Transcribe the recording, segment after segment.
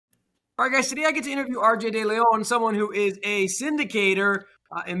All right, guys, today I get to interview RJ De Leon, someone who is a syndicator,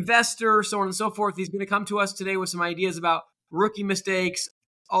 investor, so on and so forth. He's going to come to us today with some ideas about rookie mistakes,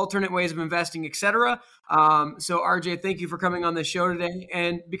 alternate ways of investing, etc. So, RJ, thank you for coming on the show today.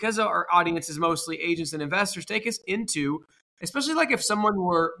 And because our audience is mostly agents and investors, take us into, especially like if someone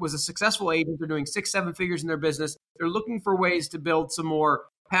was a successful agent, they're doing 6-7 figures in their business, they're looking for ways to build some more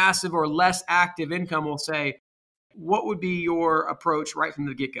passive or less active income, we'll say. What would be your approach right from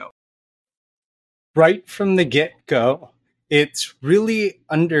the get-go? Right from the get-go, it's really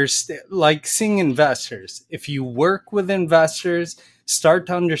like seeing investors. If you work with investors, start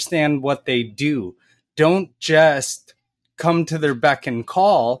to understand what they do. Don't just come to their beck and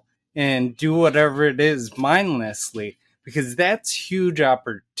call and do whatever it is mindlessly, because that's huge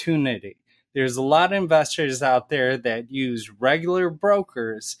opportunity. There's a lot of investors out there that use regular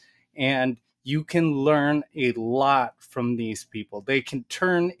brokers, and you can learn a lot from these people. They can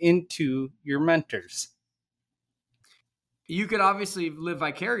turn into your mentors. You could obviously live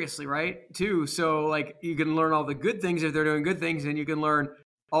vicariously, right? Too. So like you can learn all the good things if they're doing good things, and you can learn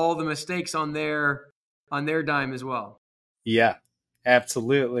all the mistakes on their dime as well. Yeah,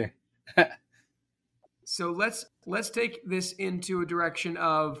 absolutely. So let's take this into a direction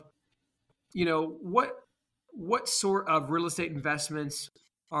of, what sort of real estate investments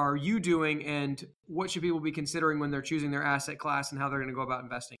are you doing, and what should people be considering when they're choosing their asset class and how they're going to go about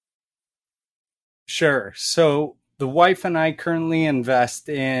investing? Sure. So the wife and I currently invest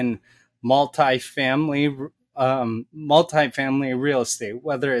in multifamily real estate,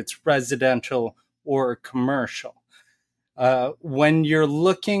 whether it's residential or commercial. When you're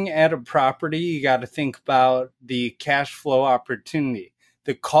looking at a property, you got to think about the cash flow opportunity,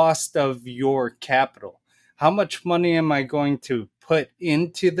 the cost of your capital. How much money am I going to put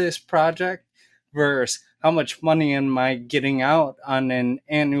into this project versus how much money am I getting out on an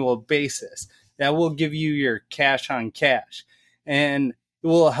annual basis? That will give you your cash on cash, and it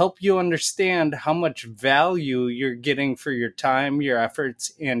will help you understand how much value you're getting for your time, your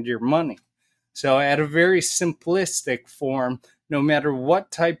efforts, and your money. So at a very simplistic form, no matter what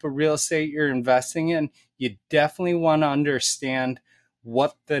type of real estate you're investing in, you definitely want to understand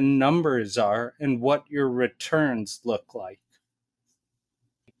what the numbers are and what your returns look like.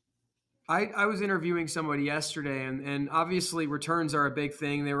 I was interviewing somebody yesterday, and obviously returns are a big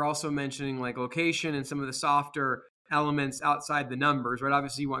thing. They were also mentioning like location and some of the softer elements outside the numbers, right?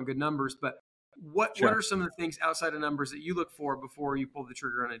 Obviously you want good numbers, but what Sure. are some of the things outside of numbers that you look for before you pull the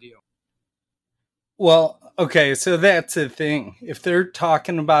trigger on a deal? Well, okay, so that's the thing. If they're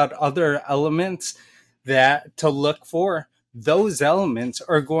talking about other elements that to look for, those elements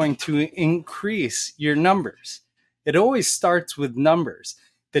are going to increase your numbers. It always starts with numbers.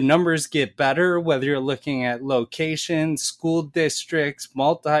 The numbers get better whether you're looking at locations, school districts,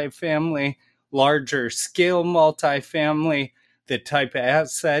 multifamily, larger scale multifamily, the type of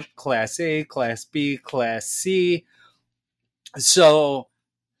asset, Class A, Class B, Class C. So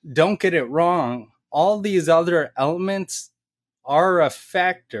don't get it wrong. All these other elements are a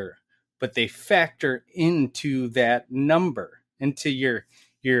factor, but they factor into that number, into your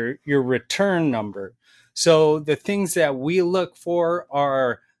return number. So the things that we look for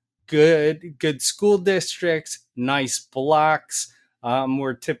are good school districts, nice blocks.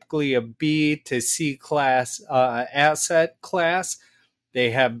 We're typically a B to C class asset class.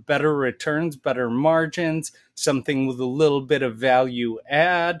 They have better returns, better margins, something with a little bit of value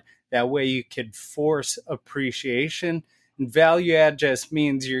add. That way you could force appreciation. And value add just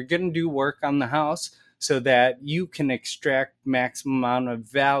means you're going to do work on the house so that you can extract maximum amount of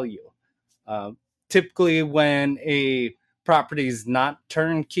value. Typically, when a property is not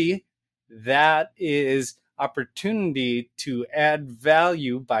turnkey, that is opportunity to add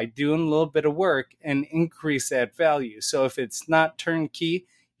value by doing a little bit of work and increase that value. So if it's not turnkey,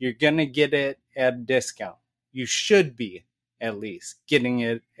 you're going to get it at a discount. You should be at least getting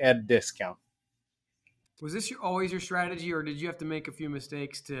it at a discount. Was this always your strategy, or did you have to make a few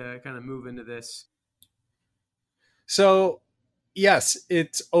mistakes to kind of move into this? So yes,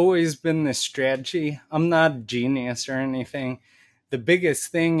 it's always been this strategy. I'm not a genius or anything. The biggest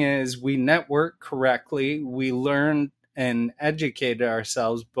thing is we network correctly. We learned and educated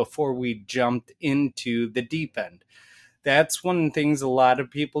ourselves before we jumped into the deep end. That's one of the things a lot of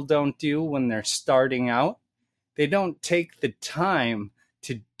people don't do when they're starting out. They don't take the time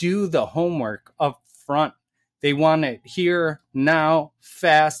to do the homework up front. They want it here, now,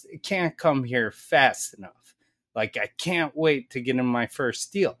 fast. It can't come here fast enough. Like, I can't wait to get in my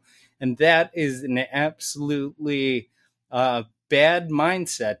first deal. And that is an absolutely bad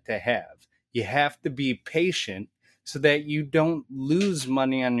mindset to have. You have to be patient so that you don't lose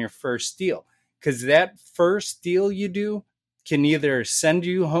money on your first deal. Because that first deal you do can either send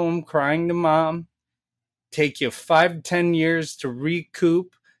you home crying to mom, take you 5 to 10 years to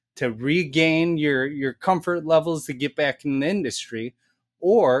recoup, to regain your comfort levels to get back in the industry,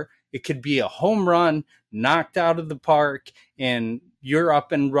 or it could be a home run, knocked out of the park, and you're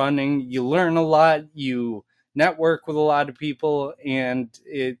up and running. You learn a lot, you network with a lot of people, and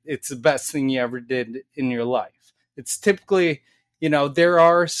it's the best thing you ever did in your life. It's typically, there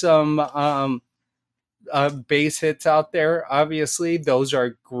are some base hits out there. Obviously, those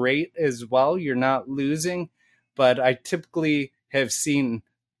are great as well. You're not losing, but I typically have seen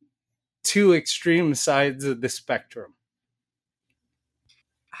two extreme sides of the spectrum.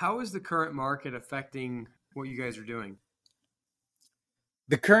 How is the current market affecting what you guys are doing?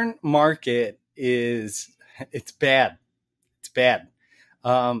 The current market it's bad. It's bad.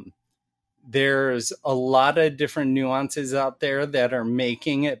 Um, there's a lot of different nuances out there that are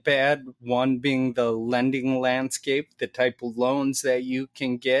making it bad. One being the lending landscape, the type of loans that you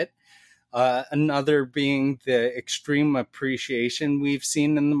can get. Another being the extreme appreciation we've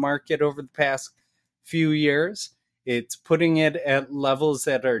seen in the market over the past few years. It's putting it at levels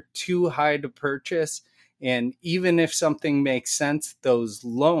that are too high to purchase. And even if something makes sense, those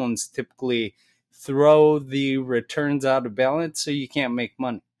loans typically throw the returns out of balance, so you can't make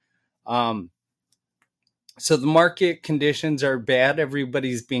money. So the market conditions are bad.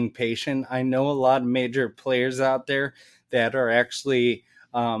 Everybody's being patient. I know a lot of major players out there that are actually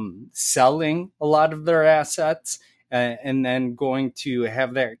selling a lot of their assets and then going to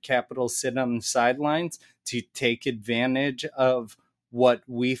have that capital sit on the sidelines to take advantage of what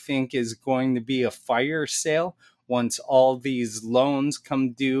we think is going to be a fire sale once all these loans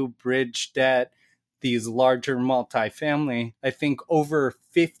come due, bridge debt, these larger multifamily. I think over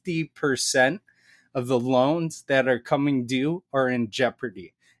 50% of the loans that are coming due are in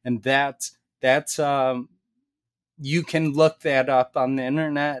jeopardy. And that's you can look that up on the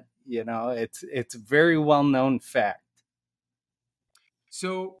internet. It's a very well known fact.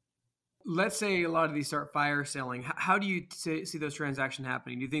 So let's say a lot of these start fire selling. How do you see those transactions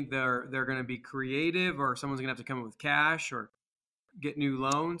happening? Do you think they're going to be creative, or someone's going to have to come up with cash or get new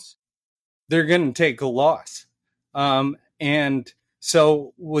loans? They're going to take a loss. And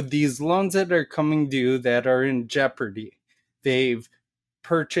so with these loans that are coming due that are in jeopardy, they've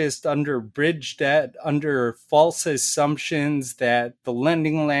purchased under bridge debt, under false assumptions that the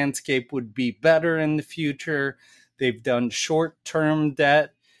lending landscape would be better in the future. They've done short-term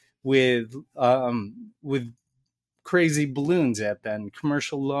debt with crazy balloons at the end.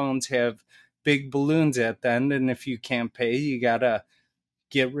 Commercial loans have big balloons at the end, and if you can't pay, you gotta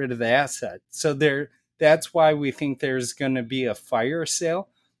get rid of the asset. So that's why we think there's going to be a fire sale,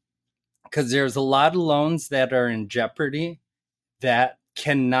 because there's a lot of loans that are in jeopardy that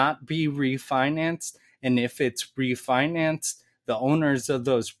cannot be refinanced. And if it's refinanced, the owners of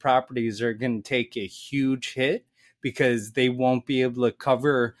those properties are going to take a huge hit because they won't be able to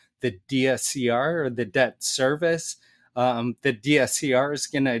cover the DSCR or the debt service. The DSCR is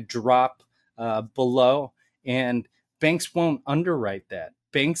going to drop below, and banks won't underwrite that.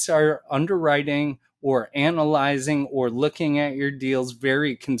 Banks are underwriting or analyzing or looking at your deals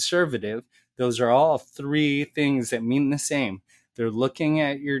very conservative. Those are all three things that mean the same. They're looking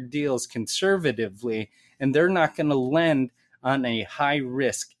at your deals conservatively, and they're not going to lend on a high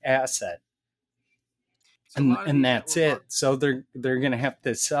risk asset. So and that's it. So they're going to have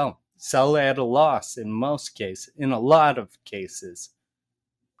to sell at a loss in most cases, in a lot of cases.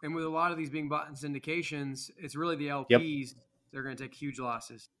 And with a lot of these being bought in syndications, it's really the LPs. Yep. They're going to take huge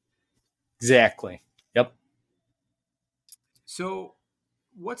losses. Exactly. Yep. So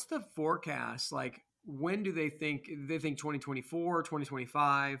what's the forecast? Like, when do they think 2024,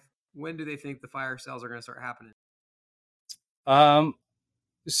 2025? When do they think the fire sales are going to start happening?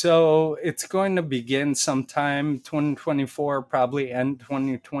 So it's going to begin sometime 2024, probably end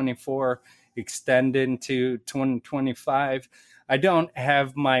 2024, extend into 2025. I don't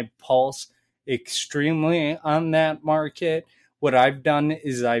have my pulse extremely on that market. What I've done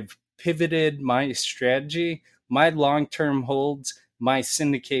is I've pivoted my strategy. My long-term holds, my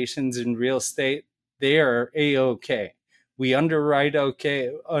syndications in real estate, they are A-OK. We underwrite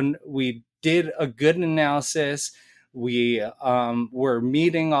okay. We did a good analysis. We were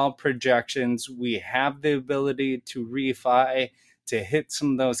meeting all projections. We have the ability to refi, to hit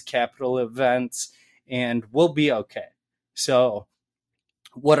some of those capital events, and we'll be okay. So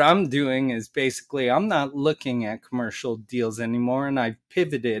what I'm doing is basically I'm not looking at commercial deals anymore, and I've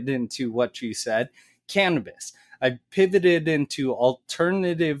pivoted into what you said, cannabis. I've pivoted into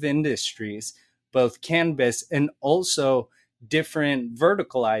alternative industries, both cannabis and also different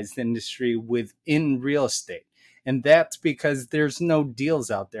verticalized industry within real estate. And that's because there's no deals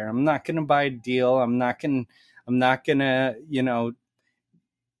out there. I'm not going to buy a deal. I'm not going to,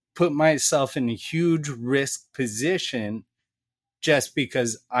 put myself in a huge risk position just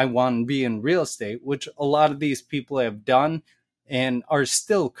because I want to be in real estate, which a lot of these people have done and are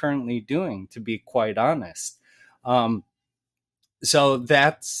still currently doing, to be quite honest. So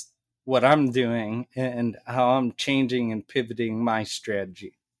that's what I'm doing and how I'm changing and pivoting my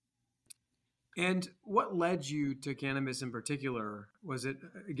strategy. And what led you to cannabis in particular? Was it,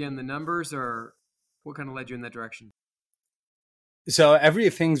 again, the numbers, or what kind of led you in that direction? So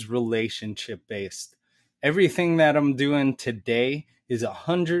everything's relationship based. Everything that I'm doing today is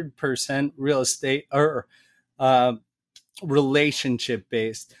 100% real estate or relationship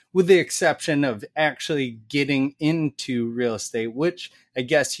based, with the exception of actually getting into real estate, which I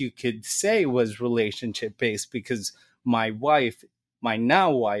guess you could say was relationship based, because my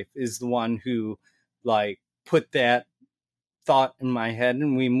now wife, is the one who put that thought in my head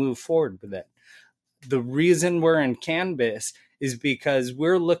and we move forward with it. The reason we're in cannabis is because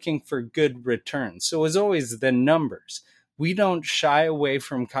we're looking for good returns. So as always, the numbers. We don't shy away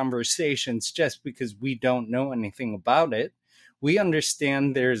from conversations just because we don't know anything about it. We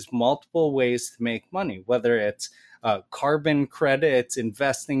understand there's multiple ways to make money, whether it's carbon credits,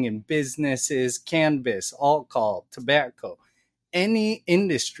 investing in businesses, cannabis, alcohol, tobacco. Any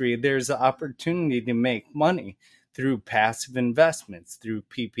industry, there's an opportunity to make money through passive investments, through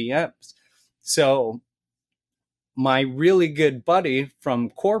PPMs. So my really good buddy from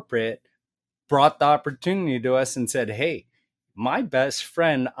corporate brought the opportunity to us and said, hey, my best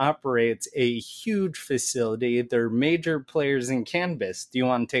friend operates a huge facility. They're major players in cannabis. Do you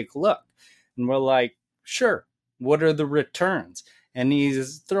want to take a look? And we're like, sure. What are the returns? And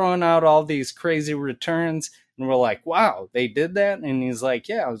he's throwing out all these crazy returns. And we're like, wow, they did that? And he's like,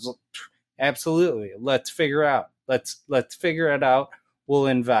 yeah. I was like, absolutely. Let's figure out. Let's figure it out. We'll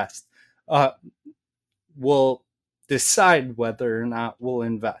invest. We'll decide whether or not we'll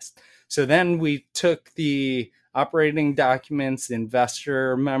invest. So then we took the operating documents, the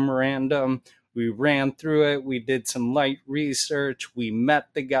investor memorandum, we ran through it, we did some light research, we met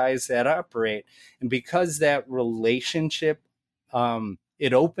the guys that operate. And because that relationship,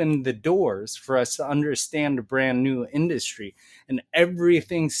 it opened the doors for us to understand a brand new industry, and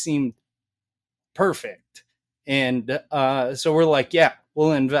everything seemed perfect. And so we're like, yeah,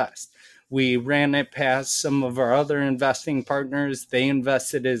 we'll invest. We ran it past some of our other investing partners. They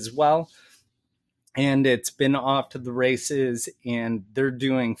invested as well. And it's been off to the races, and they're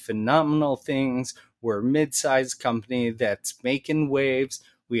doing phenomenal things. We're a mid-sized company that's making waves.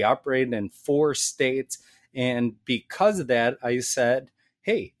 We operate in 4 states. And because of that, I said,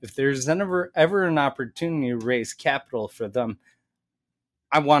 hey, if there's ever an opportunity to raise capital for them,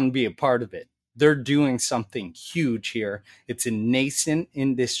 I want to be a part of it. They're doing something huge here. It's a nascent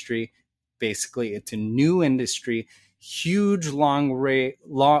industry. Basically, it's a new industry, huge long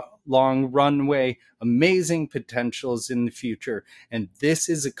runway, amazing potentials in the future. And this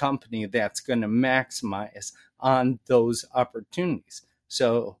is a company that's going to maximize on those opportunities.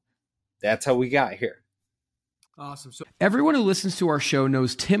 So that's how we got here. Awesome. So everyone who listens to our show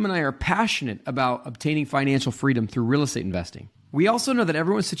knows Tim and I are passionate about obtaining financial freedom through real estate investing. We also know that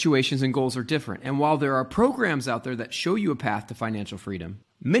everyone's situations and goals are different. And while there are programs out there that show you a path to financial freedom,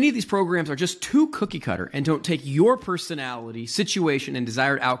 many of these programs are just too cookie cutter and don't take your personality, situation, and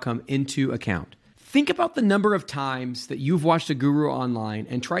desired outcome into account. Think about the number of times that you've watched a guru online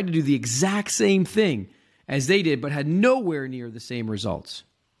and tried to do the exact same thing as they did, but had nowhere near the same results.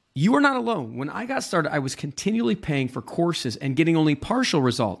 You are not alone. When I got started, I was continually paying for courses and getting only partial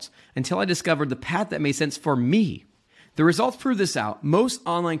results until I discovered the path that made sense for me. The results prove this out. Most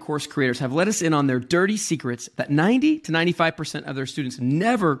online course creators have let us in on their dirty secrets that 90 to 95% of their students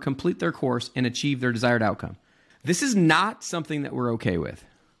never complete their course and achieve their desired outcome. This is not something that we're okay with.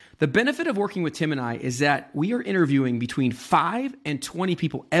 The benefit of working with Tim and I is that we are interviewing between 5 and 20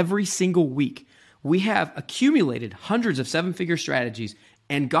 people every single week. We have accumulated hundreds of 7-figure strategies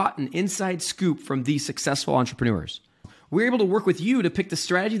and gotten inside scoop from these successful entrepreneurs. We're able to work with you to pick the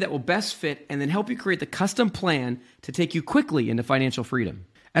strategy that will best fit and then help you create the custom plan to take you quickly into financial freedom.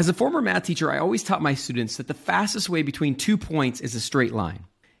 As a former math teacher, I always taught my students that the fastest way between 2 points is a straight line.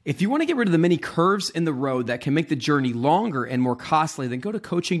 If you want to get rid of the many curves in the road that can make the journey longer and more costly, then go to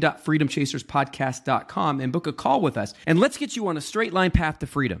coaching.freedomchaserspodcast.com and book a call with us, and let's get you on a straight line path to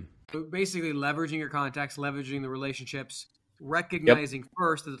freedom. Basically, leveraging your contacts, leveraging the relationships, recognizing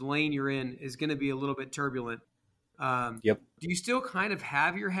first that the lane you're in is going to be a little bit turbulent. Yep. Do you still kind of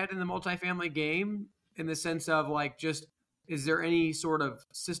have your head in the multifamily game in the sense of like, just is there any sort of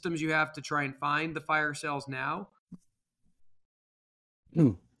systems you have to try and find the fire sales now?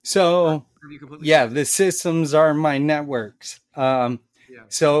 Or So, have you completely yeah, shifted? the systems are my networks. Yeah.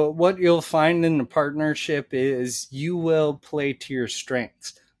 So, what you'll find in a partnership is you will play to your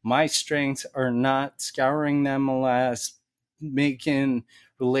strengths. My strengths are not scouring them MLS, making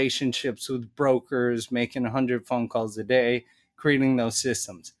relationships with brokers, making 100 phone calls a day, creating those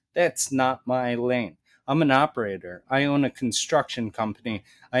systems. That's not my lane. I'm an operator. I own a construction company.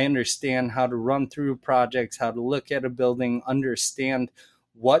 I understand how to run through projects, how to look at a building, understand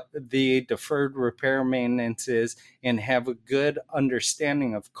what the deferred repair maintenance is, and have a good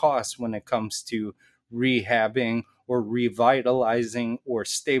understanding of costs when it comes to rehabbing or revitalizing or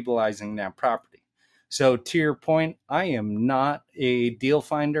stabilizing that property. So, to your point, I am not a deal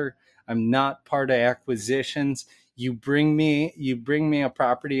finder. I'm not part of acquisitions. You bring me a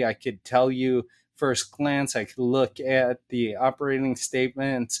property, I could tell you first glance, I could look at the operating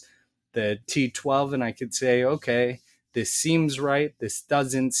statements, the T12, and I could say, okay, this seems right, this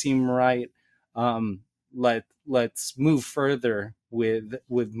doesn't seem right. Let's move further with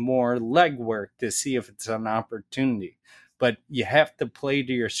more legwork to see if it's an opportunity. But you have to play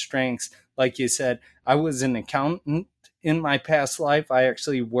to your strengths. Like you said, I was an accountant in my past life. I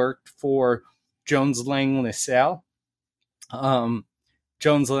actually worked for Jones Lang LaSalle. Um,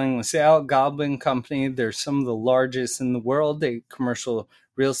 Jones Lang LaSalle, Goblin Company. They're some of the largest in the world, they commercial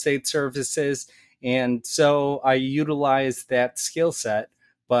real estate services. And so I utilize that skill set,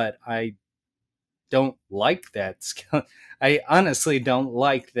 but I don't like that skill. I honestly don't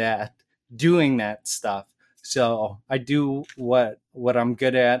like that, doing that stuff. So I do what I'm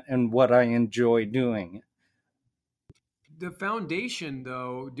good at and what I enjoy doing. The foundation,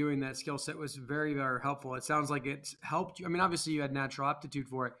 though, doing that skill set was very, very helpful. It sounds like it's helped you. I mean, obviously, you had natural aptitude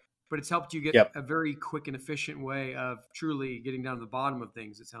for it, but it's helped you get Yep. a very quick and efficient way of truly getting down to the bottom of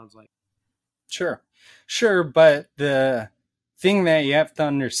things, it sounds like. Sure. Sure. But the thing that you have to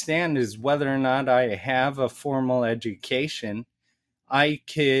understand is whether or not I have a formal education, I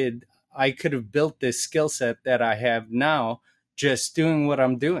could I could have built this skill set that I have now just doing what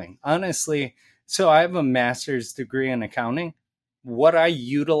I'm doing. Honestly, so I have a master's degree in accounting. What I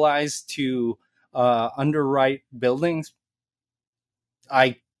utilize to underwrite buildings,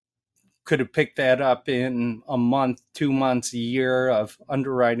 I could have picked that up in a month, 2 months, a year of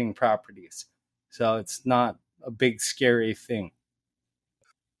underwriting properties. So it's not a big scary thing.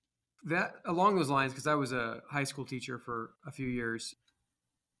 That along those lines, because I was a high school teacher for a few years.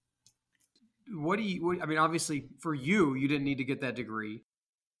 I mean, obviously, for you, you didn't need to get that degree.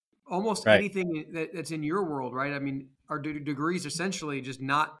 Almost Right. anything that's in your world, right? I mean, are degrees essentially just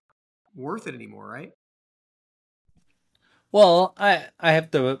not worth it anymore, right? Well, I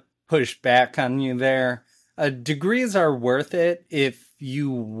have to push back on you there. Degrees are worth it if you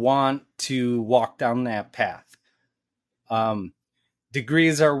want to walk down that path. Um,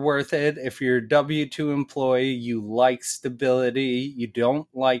 Degrees are worth it if you're a W 2 employee, you like stability, you don't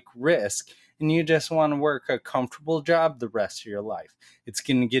like risk, and you just want to work a comfortable job the rest of your life. It's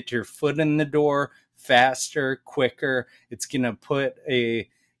going to get your foot in the door faster, quicker. It's going to put a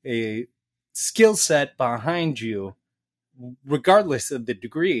skill set behind you regardless of the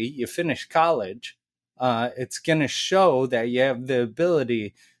degree you finish college. It's going to show that you have the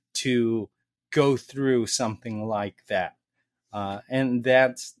ability to go through something like that. And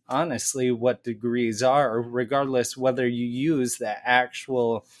that's honestly what degrees are, regardless whether you use the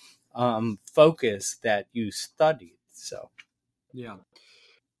actual focus that you studied. So, Yeah.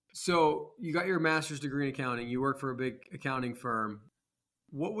 So you got your master's degree in accounting. You work for a big accounting firm.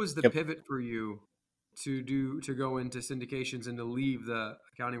 What was the yep. pivot for you to go into syndications and to leave the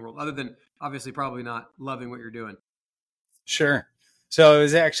accounting world, other than obviously probably not loving what you're doing? Sure. So it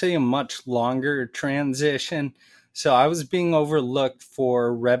was actually a much longer transition. So I was being overlooked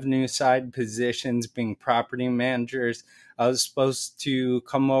for revenue side positions, being property managers. I was supposed to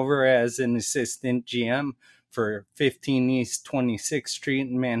come over as an assistant GM for 15 East 26th Street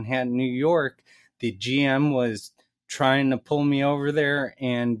in Manhattan, New York. The GM was trying to pull me over there,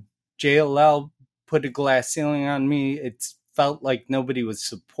 and JLL put a glass ceiling on me. It felt like nobody was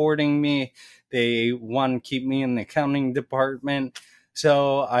supporting me. They want to keep me in the accounting department.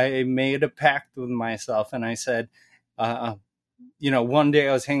 So I made a pact with myself and I said, uh, one day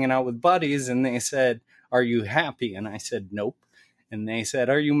I was hanging out with buddies and they said, "Are you happy?" And I said, "Nope." And they said,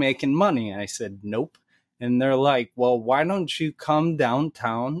 "Are you making money?" And I said, "Nope." And they're like, "Well, why don't you come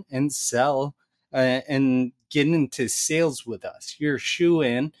downtown and sell and get into sales with us? You're a shoe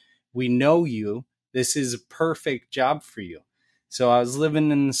in. We know you. This is a perfect job for you. So I was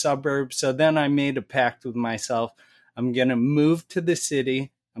living in the suburbs. So then I made a pact with myself. I'm going to move to the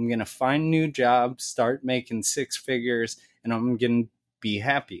city. I'm going to find new jobs, start making six figures, and I'm going to be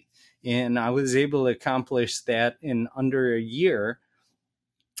happy. And I was able to accomplish that in under a year.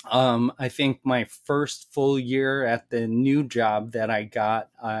 I think my first full year at the new job that I got,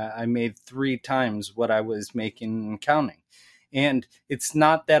 I made three times what I was making in accounting. And it's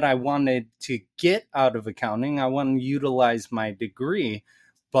not that I wanted to get out of accounting, I want to utilize my degree,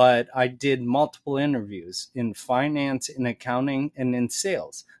 but I did multiple interviews in finance, in accounting, and in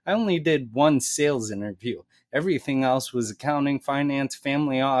sales. I only did one sales interview. Everything else was accounting, finance,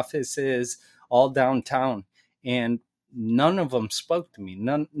 family offices, all downtown. And none of them spoke to me.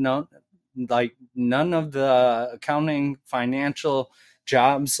 None of the accounting, financial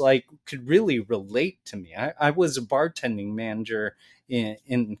jobs like could really relate to me. I was a bartending manager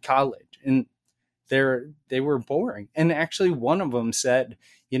in college, and they were boring. And actually, one of them said,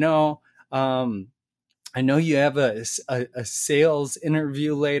 you know, I know you have a sales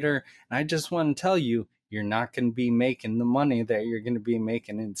interview later, and I just want to tell you, you're not going to be making the money that you're going to be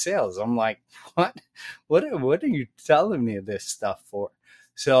making in sales. I'm like, what? What are you telling me this stuff for?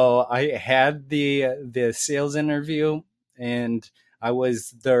 So I had the sales interview, and I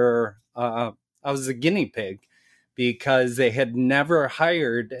was I was a guinea pig because they had never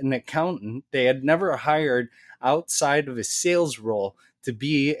hired an accountant. They had never hired outside of a sales role to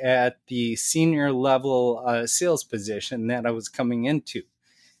be at the senior level sales position that I was coming into.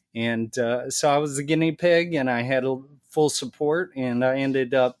 And so I was the guinea pig, and I had full support, and I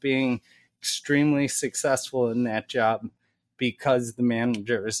ended up being extremely successful in that job because the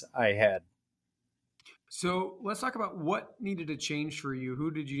managers I had. So let's talk about what needed to change for you. Who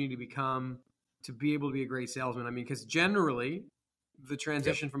did you need to become to be able to be a great salesman? I mean, because generally the Yep.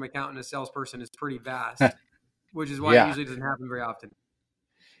 transition from accountant to salesperson is pretty vast, which is why it Yeah. usually doesn't happen very often.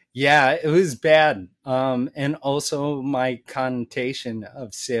 Yeah, it was bad. And also my connotation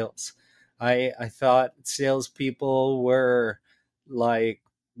of sales. I thought salespeople were like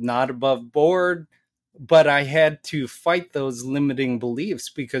not above board, but I had to fight those limiting beliefs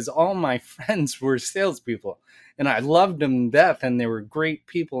because all my friends were salespeople, and I loved them to death, and they were great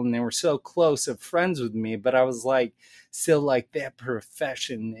people, and they were so close of friends with me. But I was like, still like that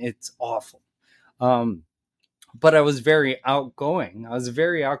profession, it's awful. Um, but I was very outgoing. I was a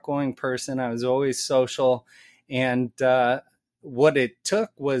very outgoing person. I was always social. And what it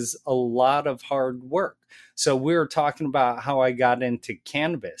took was a lot of hard work. So we were talking about how I got into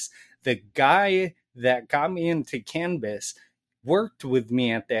cannabis. The guy that got me into cannabis worked with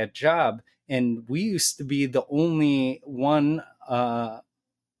me at that job. And we used to be the only one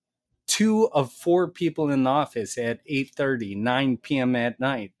two of four people in the office at 8:30, 9 p.m. at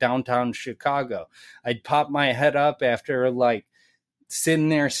night, downtown Chicago. I'd pop my head up after like sitting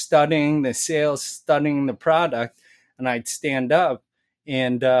there studying the sales, studying the product, and I'd stand up,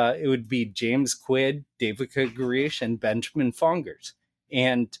 and it would be James Quid, David Garish, and Benjamin Fongers.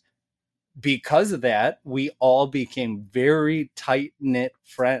 And because of that, we all became very tight knit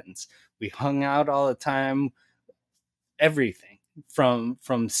friends. We hung out all the time, everything from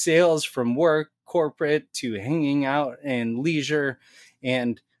sales, from work, corporate, to hanging out and leisure.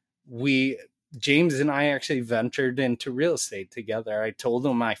 And we James and I actually ventured into real estate together. I told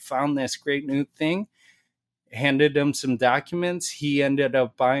him I found this great new thing, handed him some documents. He ended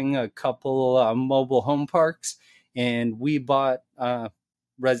up buying a couple mobile home parks, and we bought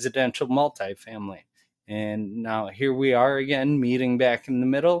residential multifamily. And now here we are again, meeting back in the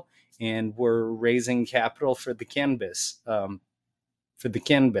middle, and we're raising capital for the cannabis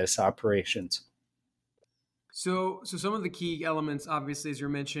operations. So some of the key elements, obviously, as you're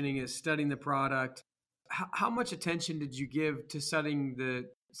mentioning, is studying the product. How much attention did you give to studying the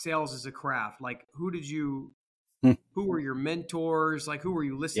sales as a craft? Like, who were your mentors? Like, who were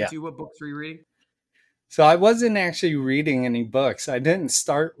you listening Yeah. to? What books were you reading? So I wasn't actually reading any books. I didn't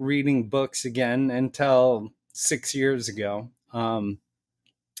start reading books again until 6 years ago.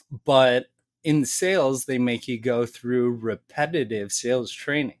 But in sales, they make you go through repetitive sales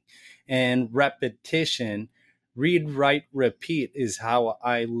training, and repetition, read, write, repeat is how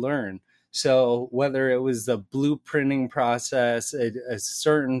I learn. So whether it was the blueprinting process, a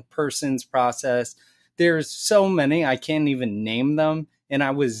certain person's process, there's so many, I can't even name them. And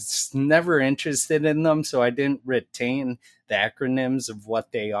I was never interested in them, so I didn't retain the acronyms of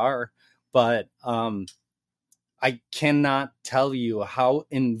what they are. But I cannot tell you how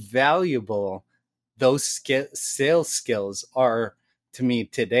invaluable those sales skills are to me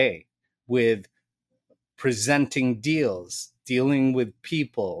today, with presenting deals, dealing with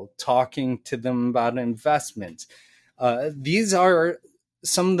people, talking to them about investments. These are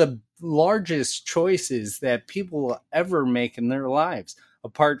some of the largest choices that people will ever make in their lives,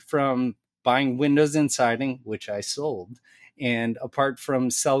 apart from buying windows and siding, which I sold, and apart from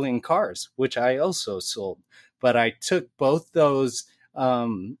selling cars, which I also sold. But I took both those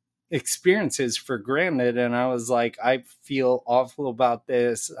experiences for granted, and I was like, I feel awful about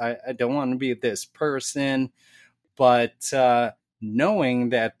this. I don't want to be this person. But knowing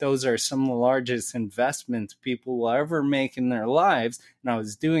that those are some of the largest investments people will ever make in their lives, and I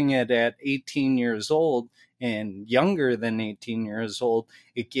was doing it at 18 years old and younger than 18 years old,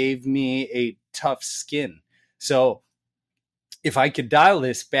 it gave me a tough skin. So if I could dial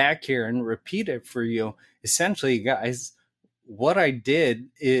this back here and repeat it for you, essentially, guys, what I did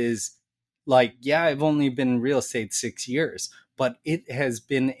is, like, yeah, I've only been in real estate 6 years, but it has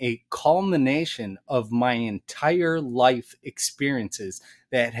been a culmination of my entire life experiences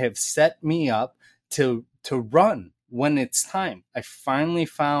that have set me up to run when it's time. I finally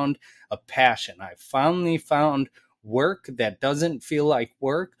found a passion. I finally found work that doesn't feel like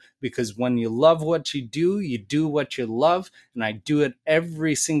work, because when you love what you do what you love, and I do it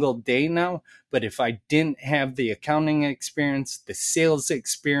every single day now. But if I didn't have the accounting experience, the sales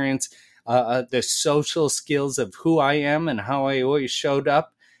experience, the social skills of who I am and how I always showed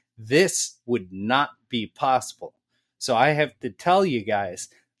up, this would not be possible. So I have to tell you guys,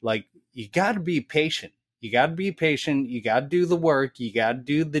 like, you got to be patient. You got to be patient. You got to do the work. You got to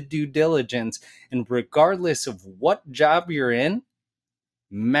do the due diligence. And regardless of what job you're in,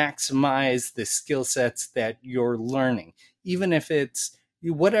 maximize the skill sets that you're learning. Even if it's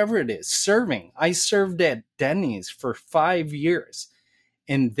whatever it is, serving. I served at Denny's for 5 years,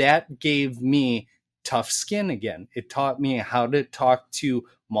 and that gave me tough skin again. It taught me how to talk to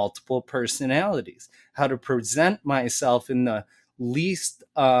multiple personalities, how to present myself in the least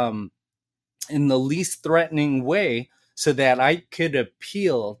threatening way, so that I could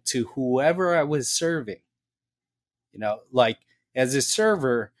appeal to whoever I was serving. Like, as a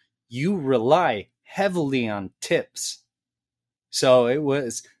server, you rely heavily on tips. So it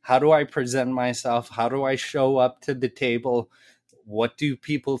was, how do I present myself? How do I show up to the table? What do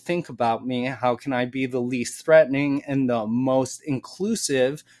people think about me? How can I be the least threatening and the most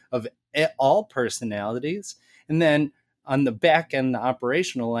inclusive of all personalities? And then on the back end, the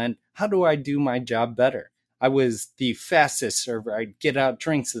operational end, how do I do my job better? I was the fastest server. I'd get out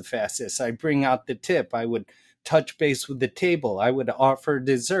drinks the fastest. I'd bring out the tip. I would touch base with the table. I would offer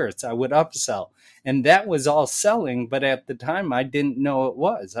desserts. I would upsell. And that was all selling. But at the time, I didn't know it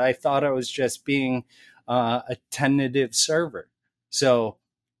was. I thought I was just being a tentative server. So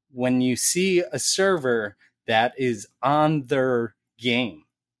when you see a server that is on their game,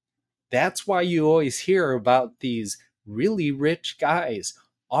 that's why you always hear about these really rich guys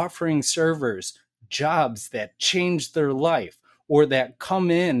offering servers jobs that change their life, or that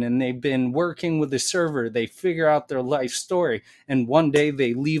come in and they've been working with a server, they figure out their life story, and one day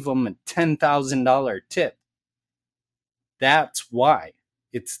they leave them a $10,000 tip. That's why.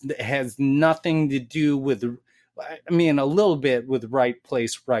 It has nothing to do with, I mean, a little bit with right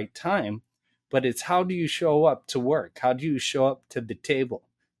place, right time, but it's how do you show up to work? How do you show up to the table?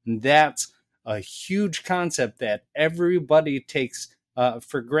 And that's a huge concept that everybody takes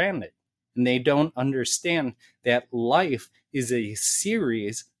for granted. And they don't understand that life is a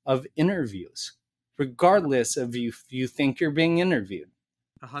series of interviews, regardless of if you think you're being interviewed.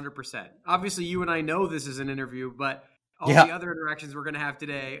 100%. Obviously, you and I know this is an interview, but all Yeah. the other interactions we're going to have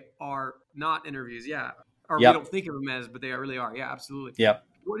today are not interviews. Yeah. Or we Yep. don't think of them as, but they really are. Yeah, absolutely. Yep.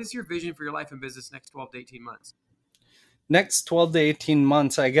 What is your vision for your life and business next 12 to 18 months? Next 12 to 18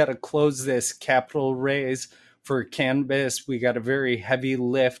 months, I got to close this capital raise for Cannabis. We got a very heavy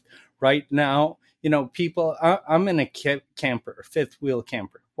lift right now. People, I'm in a camper, fifth wheel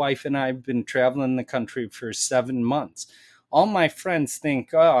camper. Wife and I have been traveling the country for 7 months. All my friends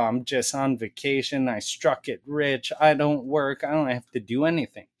think, oh, I'm just on vacation. I struck it rich. I don't work. I don't have to do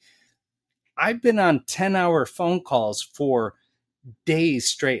anything. I've been on 10-hour phone calls for days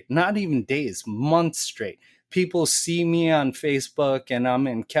straight, not even days, months straight. People see me on Facebook, and I'm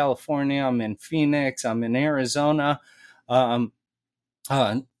in California, I'm in Phoenix, I'm in Arizona, not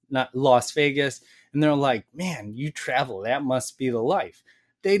Las Vegas. And they're like, man, you travel. That must be the life.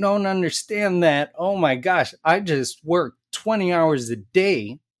 They don't understand that, oh my gosh, I just work 20 hours a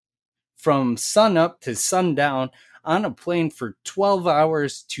day from sun up to sundown on a plane for 12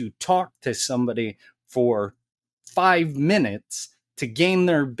 hours to talk to somebody for 5 minutes to gain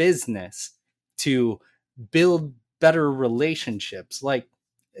their business, to build better relationships. Like,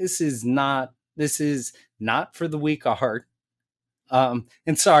 this is not for the weak of heart.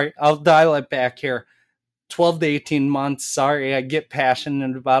 And sorry, I'll dial it back here. 12 to 18 months. Sorry, I get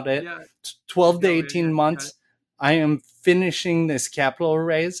passionate about it. Yeah. 12 to No, 18 yeah. months. I am finishing this capital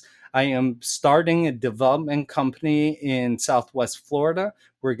raise. I am starting a development company in Southwest Florida.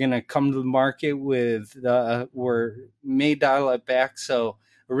 We're going to come to the market with, may dial it back. So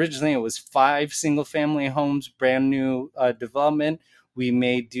originally it was 5 single family homes, brand new development. We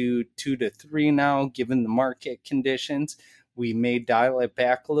may do 2 to 3 now, given the market conditions. We may dial it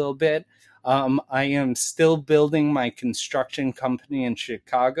back a little bit. I am still building my construction company in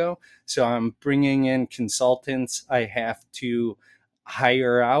Chicago. So I'm bringing in consultants I have to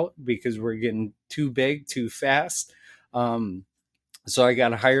hire out because we're getting too big too fast. So I got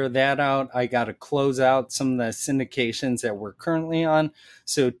to hire that out. I got to close out some of the syndications that we're currently on.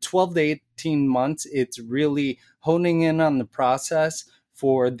 So 12 to 18 months, it's really honing in on the process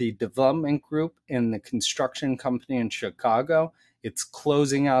for the development group and the construction company in Chicago. It's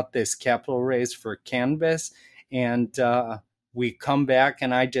closing out this capital raise for Cannabis. And we come back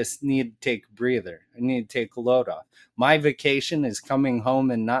and I just need to take a breather. I need to take a load off. My vacation is coming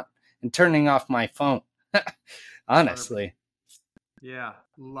home and turning off my phone. Honestly. Yeah,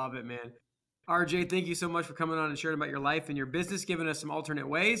 love it, man. RJ, thank you so much for coming on and sharing about your life and your business, giving us some alternate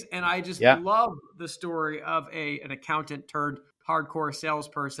ways. And I just love the story of an accountant turned hardcore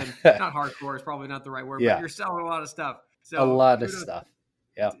salesperson. Not hardcore is probably not the right word, but you're selling a lot of stuff. So a lot of stuff.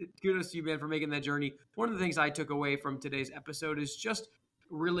 Yeah. Kudos to you, man, for making that journey. One of the things I took away from today's episode is just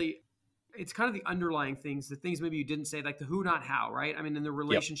really, it's kind of the underlying things, the things maybe you didn't say, like the who, not how, right? I mean, in the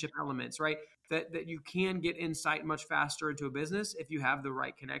relationship elements, right? That you can get insight much faster into a business if you have the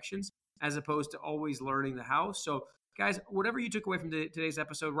right connections, as opposed to always learning the how. So guys, whatever you took away from today's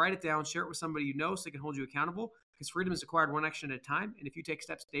episode, write it down, share it with somebody you know so they can hold you accountable, because freedom is acquired one action at a time. And if you take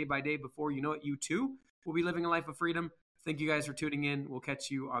steps day by day, before you know it, you too will be living a life of freedom. Thank you guys for tuning in. We'll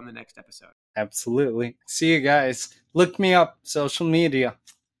catch you on the next episode. Absolutely. See you guys. Look me up, social media.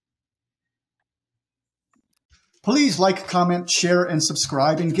 Please like, comment, share, and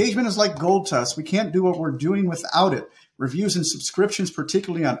subscribe. Engagement is like gold to us. We can't do what we're doing without it. Reviews and subscriptions,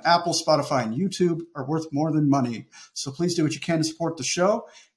 particularly on Apple, Spotify, and YouTube, are worth more than money. So please do what you can to support the show.